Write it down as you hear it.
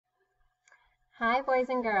Hi, boys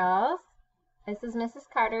and girls. This is Mrs.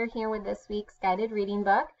 Carter here with this week's guided reading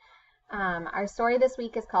book. Our story this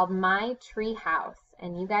week is called My Tree House,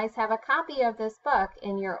 and you guys have a copy of this book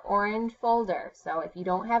in your orange folder. So if you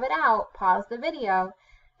don't have it out, pause the video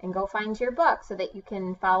and go find your book so that you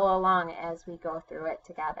can follow along as we go through it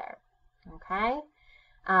together. Okay?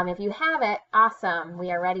 If you have it, awesome. We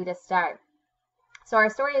are ready to start. So our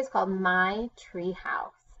story is called My Tree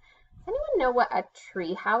House. Does anyone know what a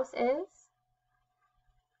tree house is?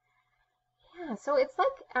 Yeah, so it's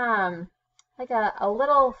like a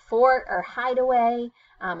little fort or hideaway,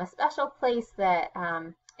 a special place that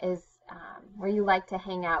is where you like to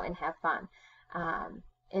hang out and have fun.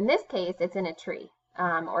 In this case, it's in a tree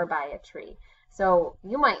or by a tree. So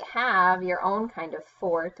you might have your own kind of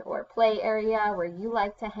fort or play area where you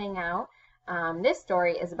like to hang out. This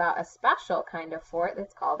story is about a special kind of fort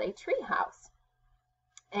that's called a tree house.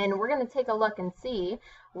 And we're going to take a look and see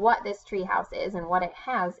what this tree house is and what it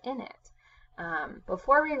has in it.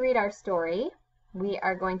 Before we read our story, we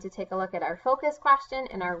are going to take a look at our focus question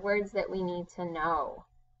and our words that we need to know.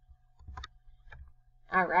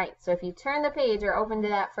 All right, so if you turn the page or open to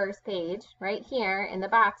that first page, right here in the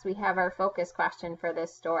box, we have our focus question for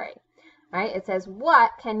this story. All right, it says,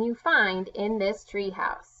 what can you find in this tree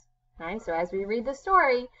house? All right, so as we read the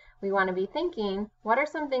story, we want to be thinking, what are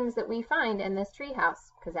some things that we find in this tree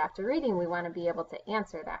house? Because after reading, we want to be able to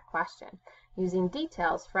answer that question using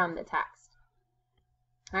details from the text.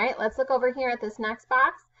 All right, let's look over here at this next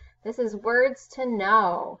box. This is words to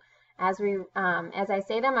know. As I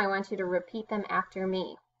say them, I want you to repeat them after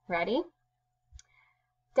me. Ready?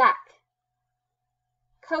 Deck,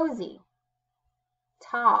 cozy,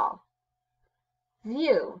 tall,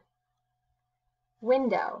 view,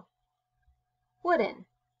 window, wooden.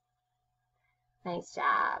 Nice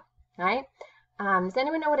job. All right. Does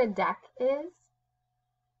anyone know what a deck is?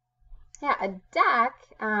 Yeah, a deck,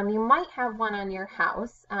 you might have one on your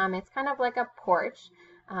house. It's kind of like a porch,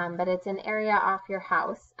 but it's an area off your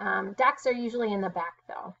house. Decks are usually in the back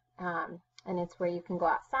though, and it's where you can go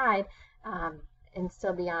outside and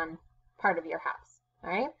still be on part of your house,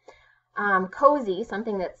 all right? Cozy,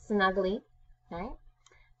 something that's snuggly, right?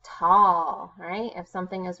 Tall, right? If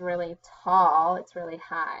something is really tall, it's really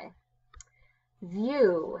high.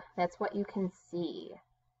 View, that's what you can see.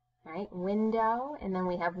 Right, window, and then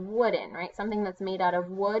we have wooden, right? Something that's made out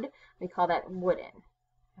of wood, we call that wooden,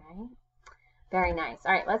 right? Very nice.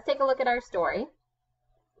 All right, let's take a look at our story.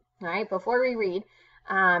 All right, before we read,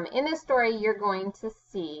 in this story, you're going to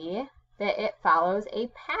see that it follows a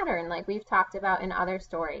pattern like we've talked about in other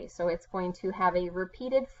stories. So it's going to have a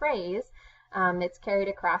repeated phrase that's carried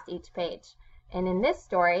across each page. And in this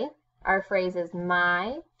story, our phrase is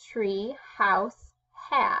my tree house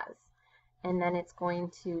has. And then it's going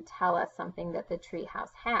to tell us something that the tree house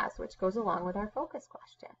has, which goes along with our focus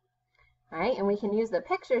question. All right, and we can use the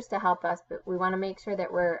pictures to help us, but we want to make sure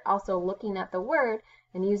that we're also looking at the word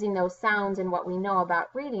and using those sounds and what we know about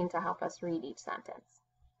reading to help us read each sentence.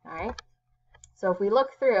 All right, so if we look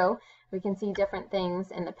through, we can see different things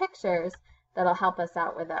in the pictures that'll help us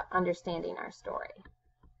out with understanding our story.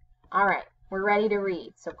 All right, we're ready to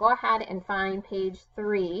read. So go ahead and find page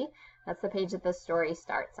 3. That's the page that the story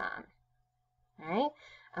starts on. All right,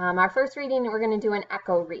 our first reading, we're going to do an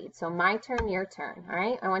echo read. So my turn, your turn. All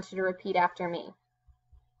right, I want you to repeat after me.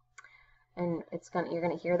 And you're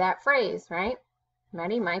going to hear that phrase, right?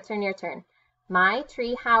 Ready? My turn, your turn. My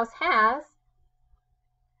tree house has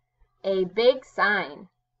a big sign.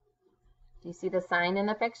 Do you see the sign in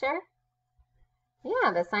the picture?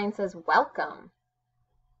 Yeah, the sign says welcome.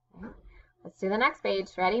 Right. Let's do the next page.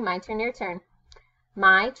 Ready? My turn, your turn.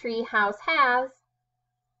 My tree house has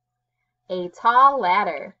a tall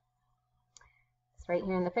ladder. It's right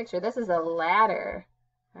here in the picture. This is a ladder,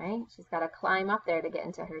 right? She's got to climb up there to get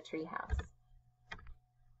into her tree house.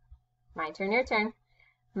 My turn, your turn.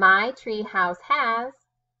 My tree house has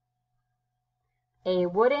a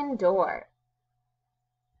wooden door.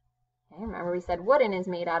 Okay, remember we said wooden is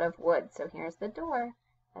made out of wood, so here's the door.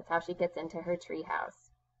 That's how she gets into her tree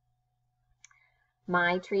house.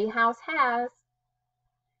 My tree house has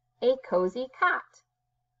a cozy cot.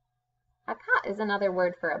 A cot is another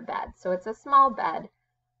word for a bed, so it's a small bed,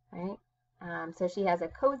 right? So she has a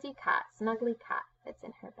cozy cot, snuggly cot that's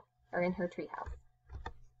in her bed, or in her treehouse.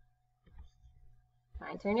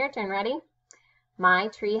 My turn, your turn. Ready? My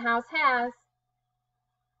treehouse has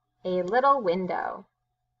a little window.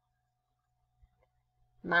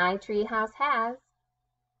 My treehouse has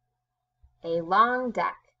a long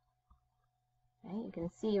deck. Right? You can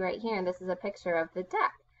see right here, this is a picture of the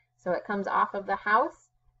deck. So it comes off of the house.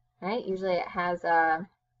 Right? Usually it has a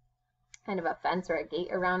kind of a fence or a gate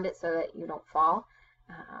around it so that you don't fall.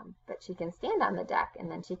 But she can stand on the deck,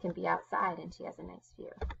 and then she can be outside, and she has a nice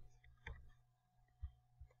view.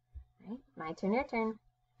 Right, my turn, your turn.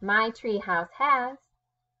 My tree house has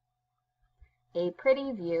a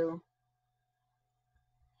pretty view.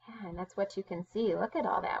 Yeah, and that's what you can see. Look at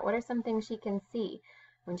all that. What are some things she can see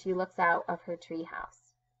when she looks out of her tree house?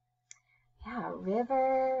 Yeah, a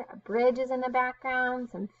river, a bridge is in the background,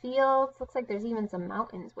 some fields. Looks like there's even some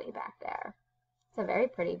mountains way back there. It's a very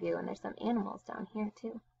pretty view, and there's some animals down here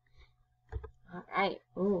too. All right.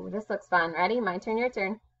 Ooh, this looks fun. Ready? My turn, your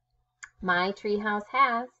turn. My tree house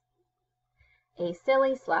has a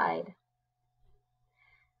silly slide.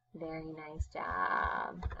 Very nice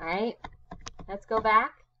job. All right, let's go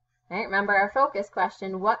back. All right, remember our focus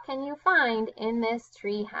question, what can you find in this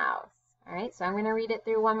tree house? All right, so I'm going to read it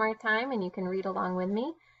through one more time, and you can read along with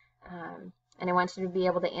me. And I want you to be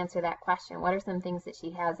able to answer that question. What are some things that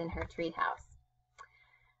she has in her tree house?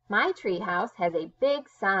 My tree house has a big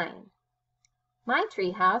sign. My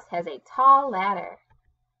tree house has a tall ladder.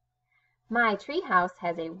 My tree house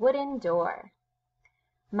has a wooden door.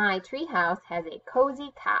 My tree house has a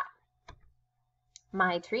cozy cot.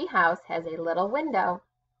 My tree house has a little window.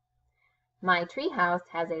 My tree house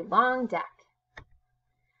has a long deck.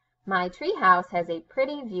 My tree house has a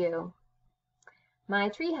pretty view. My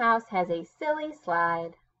tree house has a silly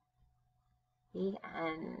slide. The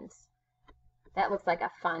end. That looks like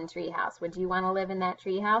a fun tree house. Would you want to live in that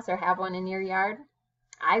tree house or have one in your yard?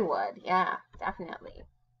 I would, yeah, definitely.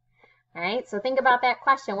 All right, so think about that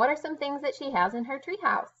question. What are some things that she has in her tree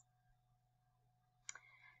house?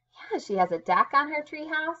 Yeah, she has a deck on her tree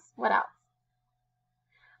house. What else?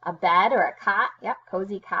 A bed or a cot. Yep,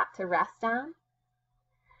 cozy cot to rest on.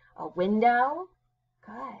 A window.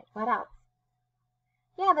 Good. What else?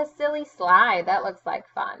 Yeah, the silly slide. That looks like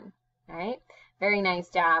fun. All right. Very nice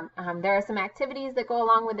job. There are some activities that go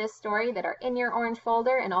along with this story that are in your orange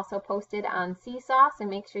folder and also posted on Seesaw. So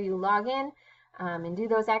make sure you log in and do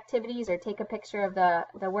those activities, or take a picture of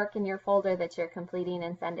the work in your folder that you're completing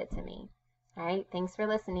and send it to me. All right. Thanks for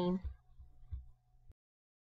listening.